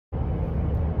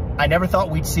I never thought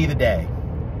we'd see the day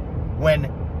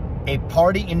when a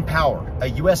party in power, a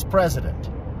U.S. president,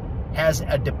 has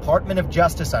a Department of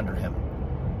Justice under him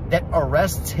that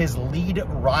arrests his lead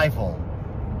rival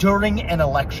during an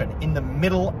election, in the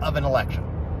middle of an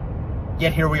election.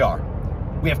 Yet here we are.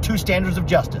 We have two standards of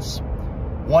justice.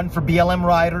 One for BLM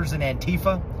rioters and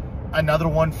Antifa, another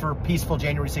one for peaceful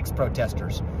January 6th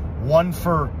protesters. One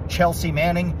for Chelsea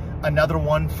Manning, another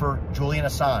one for Julian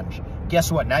Assange. Guess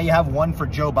what? Now you have one for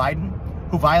Joe Biden,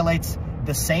 who violates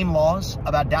the same laws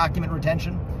about document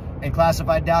retention and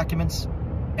classified documents,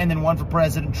 and then one for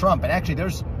President Trump. And actually,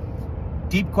 there's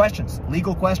deep questions,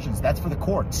 legal questions, that's for the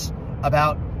courts,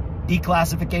 about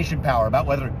declassification power, about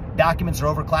whether documents are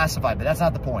overclassified, but that's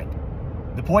not the point.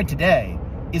 The point today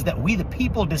is that we, the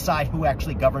people, decide who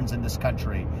actually governs in this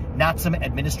country, not some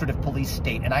administrative police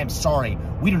state. And I am sorry,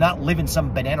 we do not live in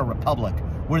some banana republic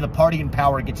where the party in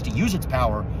power gets to use its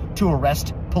power to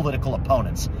arrest political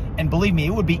opponents. And believe me,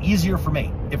 it would be easier for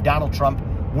me if Donald Trump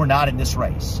were not in this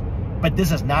race. But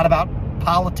this is not about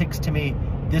politics to me.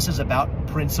 This is about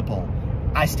principle.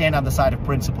 I stand on the side of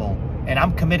principle, and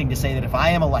I'm committing to say that if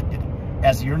I am elected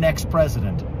as your next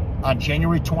president on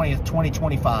January 20th,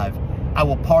 2025, I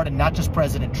will pardon not just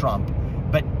President Trump,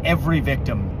 but every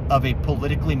victim of a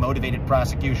politically motivated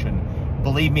prosecution.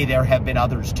 Believe me, there have been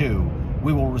others too.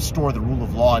 We will restore the rule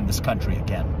of law in this country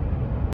again.